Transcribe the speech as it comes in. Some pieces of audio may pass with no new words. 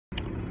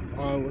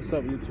What's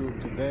up, YouTube?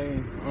 Today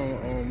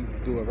I'm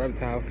do a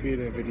reptile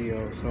feeding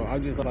video. So I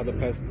just left out the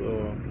pet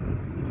store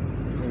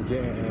and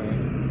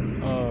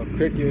getting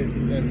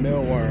crickets and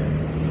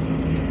mealworms.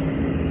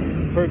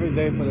 Perfect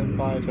day for this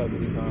fire truck to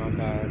be gone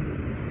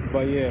past.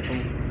 But yeah,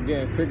 from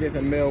getting crickets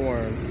and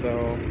mealworms. So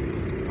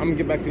I'm gonna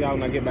get back to y'all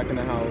when I get back in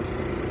the house.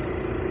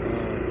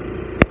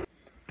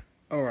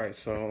 Alright,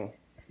 so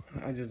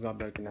I just got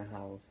back in the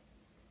house.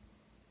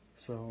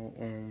 So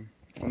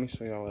let me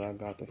show y'all what I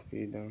got to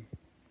feed them.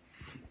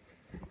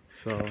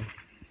 So,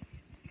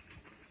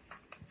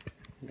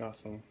 got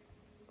some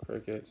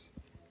crickets,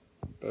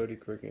 30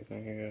 crickets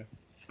in here.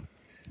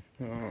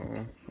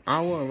 I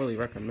wouldn't really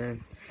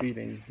recommend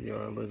feeding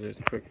your lizards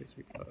crickets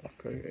because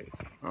crickets,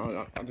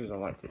 I just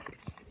don't like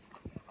crickets.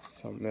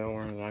 Some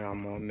mealworms, I got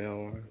more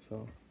mealworms,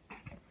 so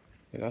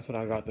yeah, that's what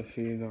I got to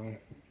feed them.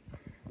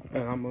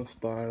 And I'm gonna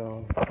start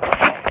off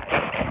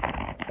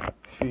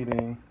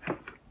feeding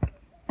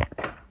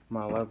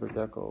my leopard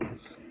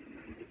geckos.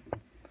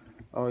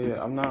 Oh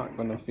yeah, I'm not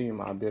gonna feed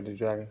my bearded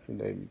dragons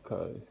today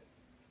because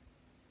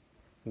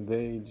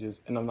they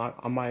just, and I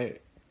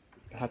might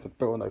have to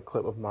throw in a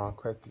clip of my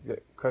crested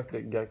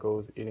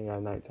geckos eating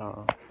at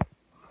nighttime.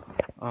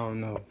 I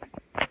don't know.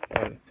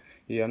 But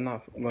yeah, I'm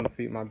not gonna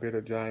feed my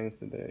bearded dragons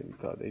today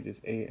because they just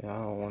ate and I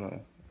don't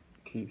wanna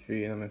keep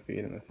feeding them and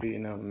feeding them and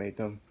feeding them and make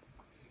them,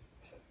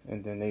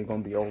 and then they're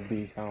gonna be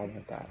obese. I don't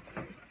want that.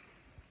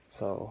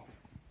 So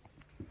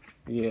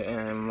yeah,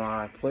 and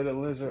my plated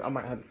lizard, I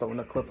might have to throw in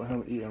a clip of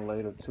him eating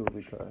later too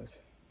because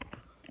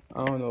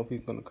I don't know if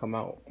he's gonna come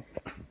out.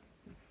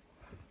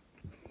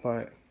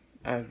 But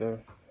as the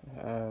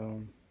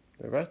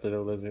rest of the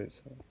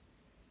lizards,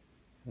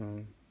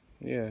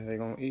 yeah, they're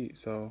gonna eat.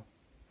 So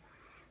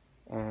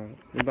we're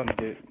gonna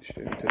get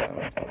straight into that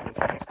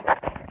and stuff.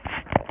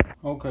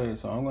 Okay,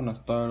 so I'm gonna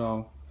start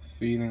off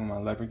feeding my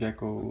leopard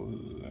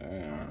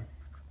geckos.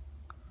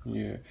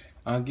 Yeah,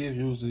 I give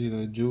usually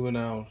the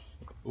juveniles.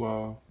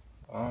 Well,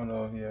 I don't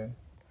know. Yeah,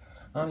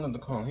 I don't know what to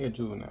call him. He a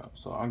juvenile,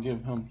 so I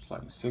give him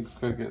like 6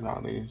 crickets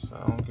at least.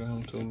 I don't give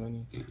him too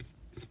many.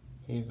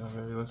 He's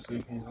already. Let's see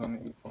if he's gonna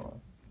eat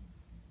one.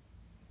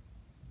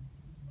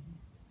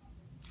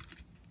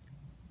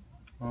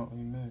 Oh,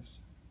 he missed.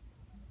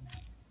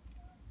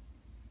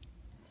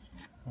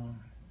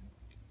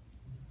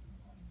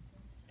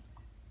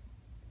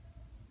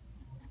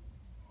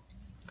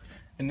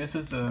 And this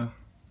is the.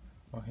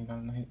 Oh, he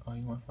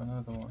went for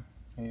another one.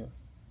 Yeah.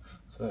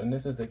 So, and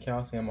this is the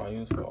calcium I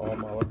use for all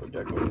my leopard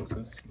geckos.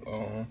 It's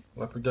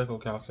leopard gecko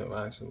calcium,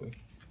 actually.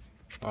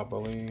 I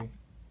believe.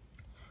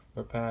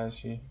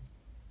 Repashy.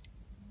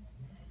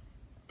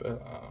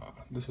 But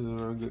this is a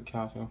very good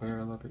calcium for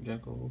your leopard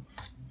geckos.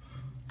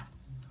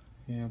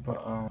 Yeah, but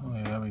oh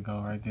yeah, there we go,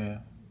 right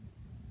there.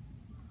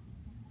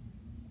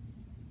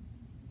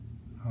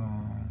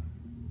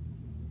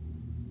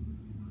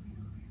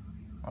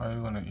 Are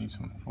you gonna eat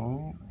some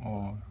food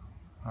or?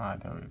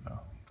 Alright, there we go.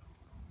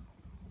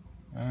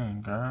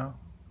 Dang, girl.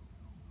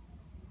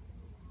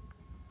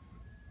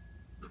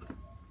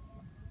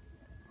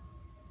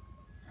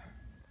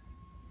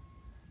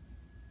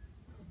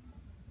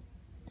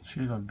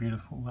 She's a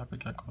beautiful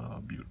leopard gecko,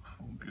 a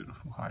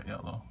beautiful hot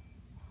yellow.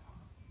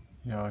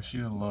 Yo,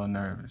 she's a little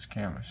nervous,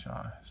 camera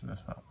shy, so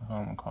that's what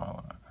I'm gonna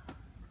call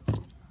her.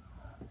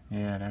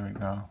 Yeah, there we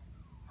go.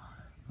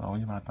 Well,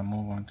 we about to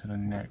move on to the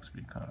next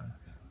because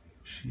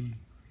she.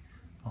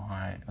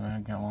 Alright, we're gonna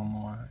get one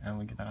more and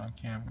we get that on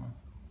camera.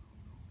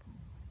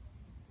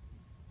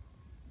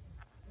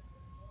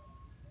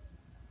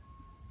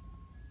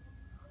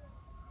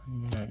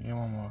 Yeah, get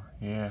one more.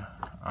 Yeah.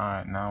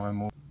 Alright, now we're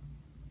moving.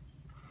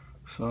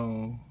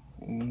 So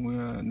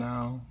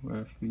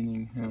we're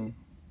feeding him.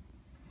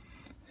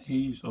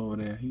 He's over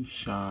there, he's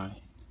shy.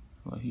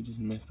 Well, he just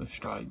missed a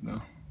strike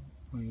though.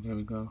 Wait, there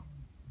we go.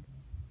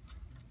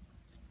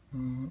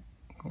 Come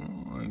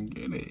on,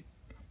 get it.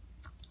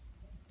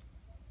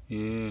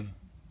 Yeah,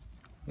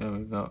 there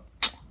we go.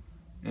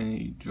 And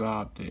he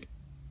dropped it.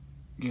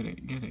 Get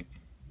it.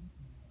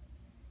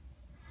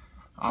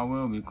 I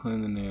will be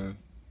cleaning their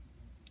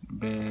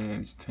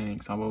beds,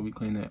 tanks. I will be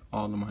cleaning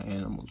all of my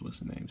animals. What's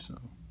the name? So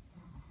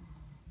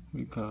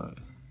because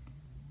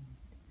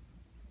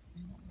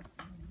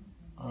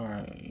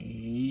alright,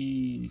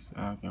 he's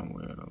acting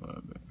weird a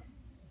little bit.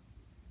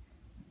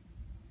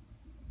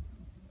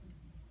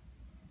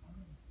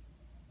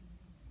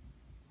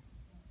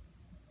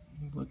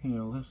 Looking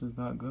your lips is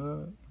not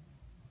good.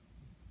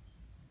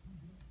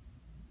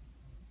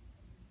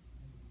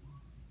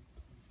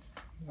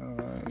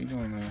 Alright, we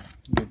gonna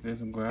get this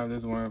and grab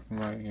this worm from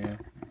right here.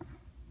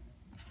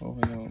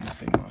 Over here, I'm gonna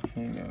stick my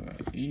finger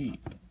and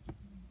eat.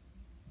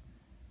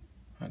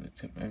 I had to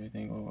tip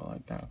everything over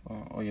like that.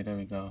 Oh yeah, there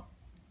we go.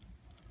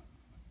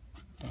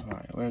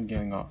 Alright, we're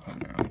getting off him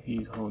now.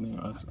 He's holding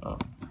us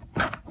up.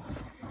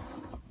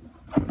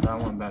 That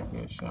one back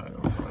here shot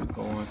over. Let's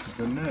go on to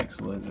the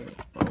next lizard.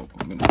 Oh,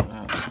 I'm gonna do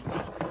that.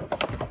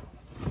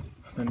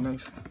 The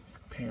next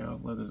pair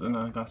of lizards. And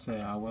like I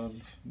said, I will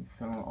be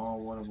filling all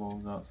water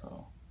bowls up,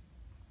 so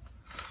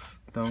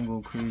Don't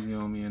go crazy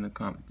on me in the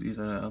comments. These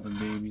are the other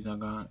babies I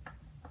got.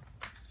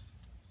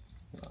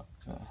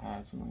 That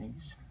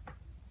hatchlings.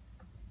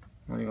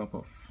 I'm only gonna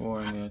put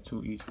 4 in there,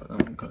 2 each for them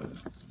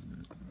because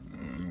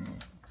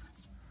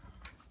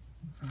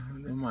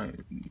they might.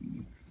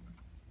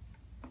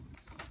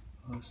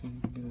 Let's see if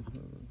we can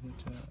get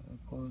this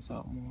pull this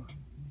out more.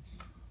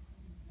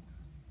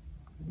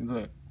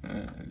 Look,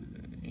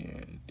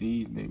 yeah,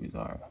 these babies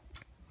are.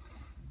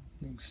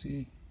 You can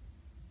see.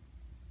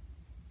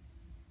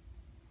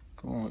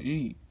 Come on,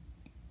 eat.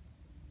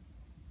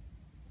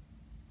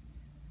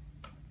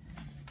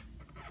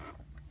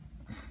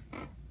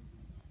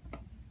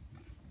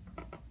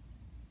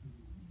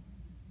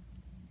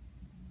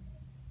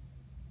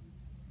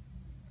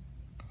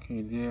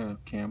 Okay, they're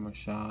camera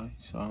shy,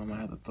 so I'm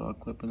gonna have to throw a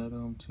clip into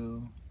them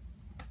too.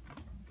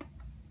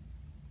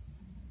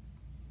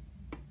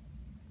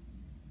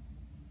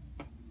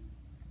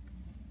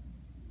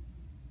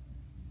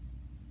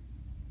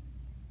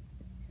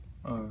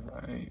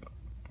 Alright,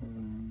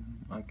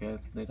 I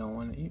guess they don't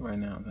want to eat right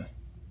now then.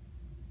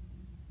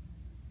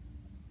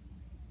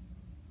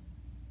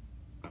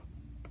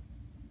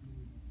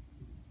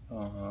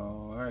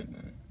 Alright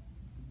then.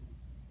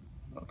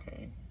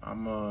 Okay,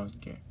 I'm gonna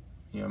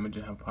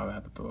just probably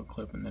have to throw a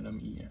clip and then I'm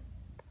eating.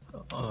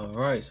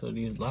 Alright, so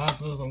these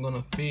lobsters I'm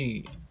gonna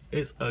feed,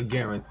 it's a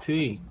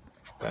guarantee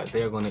that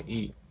they're gonna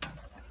eat.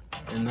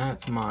 And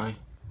that's my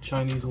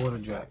Chinese water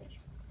dragons.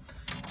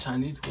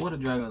 Chinese water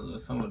dragons are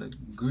some of the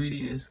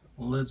greediest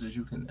lizards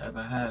you can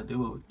ever have. They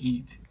will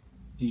eat,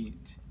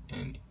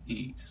 and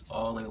eat.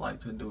 All they like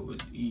to do is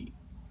eat.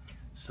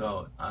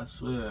 So I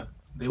swear,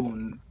 they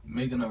will,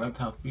 making a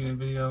reptile feeding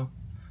video,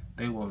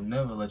 they will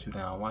never let you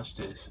down. Watch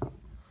this.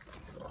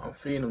 I'm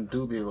feeding them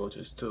doobie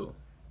roaches too.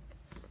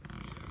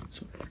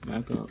 So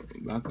back up.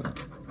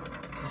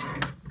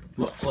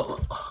 Look.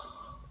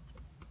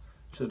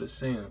 Should have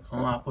seen him. So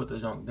when I put the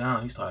junk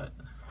down, he started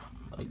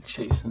like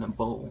chasing the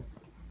bowl.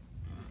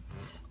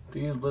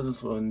 These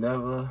lizards will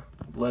never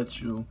let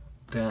you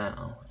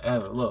down,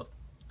 ever. Look.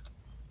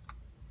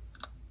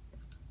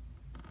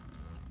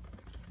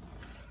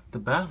 The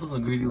baffle's a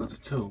greedy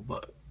lizard too,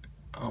 but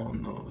I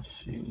don't know.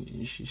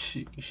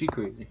 She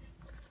crazy.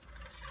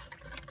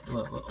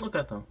 Look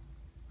at them.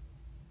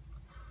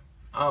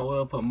 I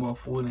will put more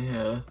food in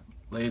here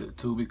later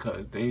too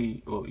because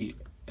they will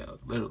eat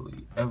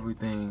literally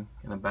everything,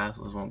 and the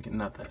basilisk won't get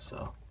nothing.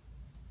 So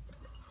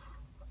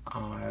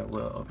I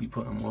will be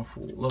putting more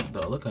food. Look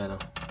though, look at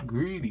them,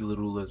 greedy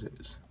little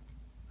lizards.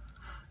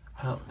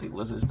 Healthy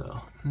lizards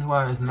though. That's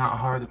why it's not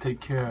hard to take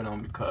care of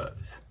them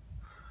because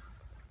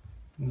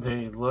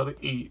they love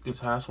to eat.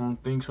 Just have some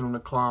things for them to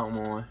climb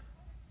on,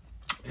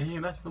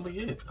 and that's really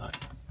it. Like,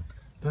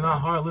 they're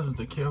not hard lizards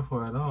to care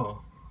for at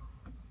all.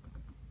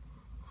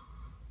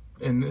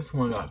 And this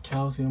one got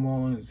calcium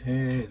all on his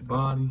head, his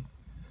body.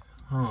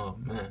 Oh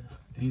man,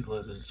 these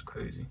lizards is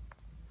crazy.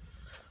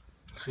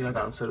 See, I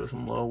got them set up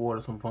some low water,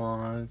 some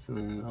ponds,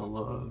 and a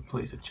little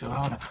place to chill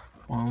out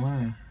on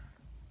land.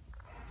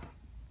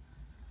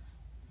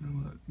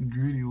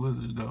 Greedy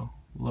lizards though,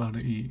 love to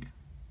eat.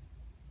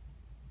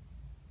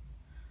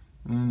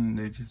 And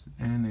they just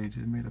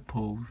made a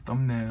pose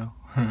thumbnail.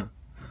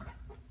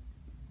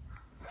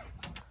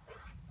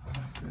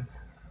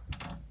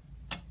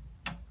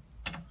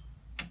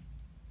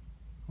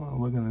 Oh,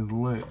 look at his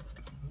lips.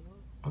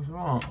 What's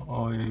wrong?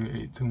 Oh, you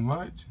ate too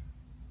much?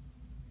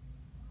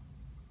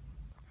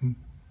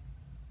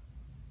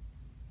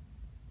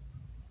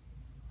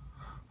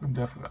 I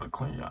definitely gotta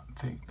clean y'all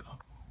tank though.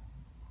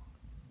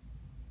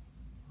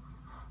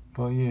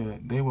 But yeah,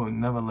 they will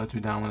never let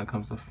you down when it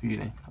comes to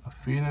feeding. A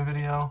feeding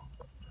video,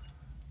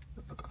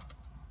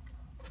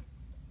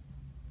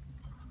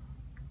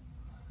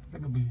 they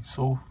could be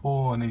so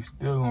full and they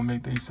still gonna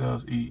make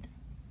themselves eat.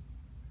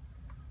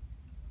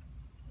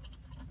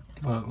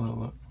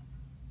 Look.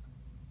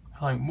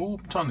 Like, move,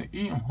 I'm trying to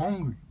eat, I'm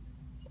hungry.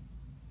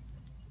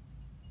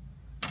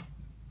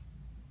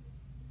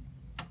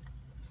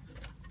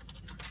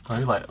 Oh,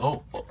 he's like,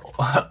 oh.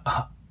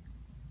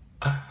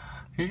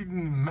 He's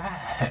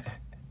mad.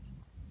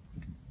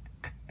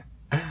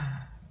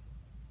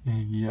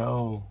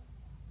 Yo.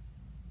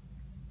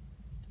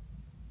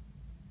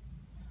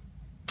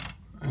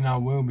 And I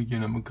will be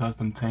getting a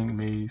custom tank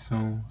made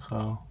soon,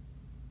 so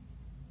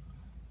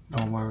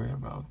don't worry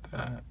about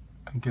that.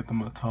 I get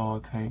them a tall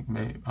tank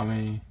made. I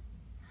mean,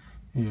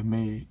 yeah,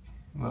 made.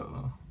 Look.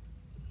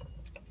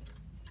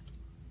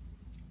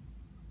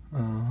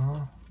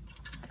 The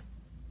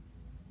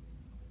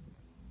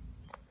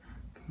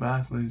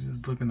basilisk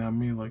just looking at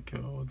me like,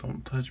 yo,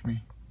 don't touch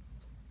me.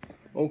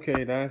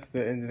 Okay, that's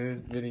the end of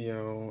this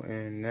video,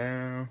 and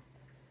now,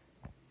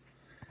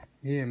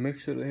 yeah, make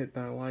sure to hit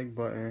that like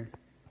button.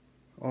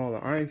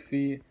 I ain't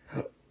feed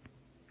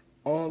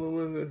all the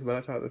lizards, but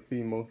I try to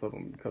feed most of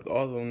them because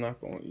all of them not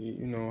gonna eat.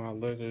 You know how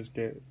lizards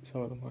get,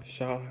 some of them are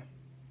shy,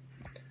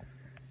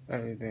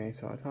 everything.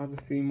 So I try to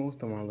feed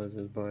most of my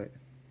lizards, but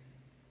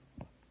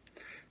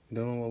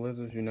dealing with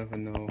lizards, you never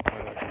know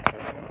how that can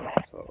turn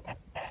out. So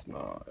it's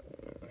not.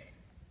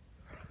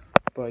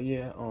 But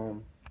yeah,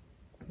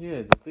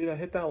 Yeah, just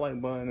hit that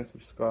like button and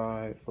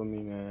subscribe for me,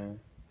 man.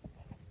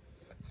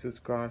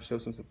 Subscribe, show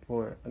some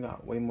support. I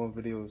got way more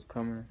videos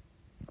coming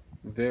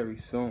very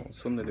soon,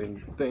 sooner than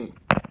you think.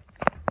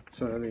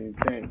 Sooner than you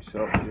think.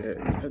 So yeah,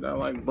 just hit that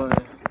like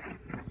button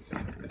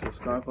and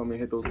subscribe for me.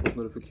 Hit those post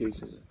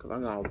notifications, cause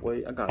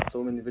I got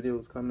so many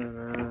videos coming,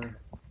 man.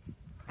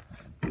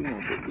 You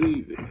won't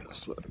believe it. I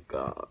swear to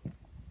God,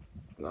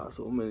 I got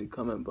so many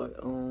coming. But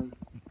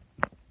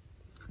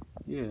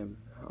yeah,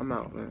 I'm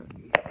out,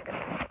 man.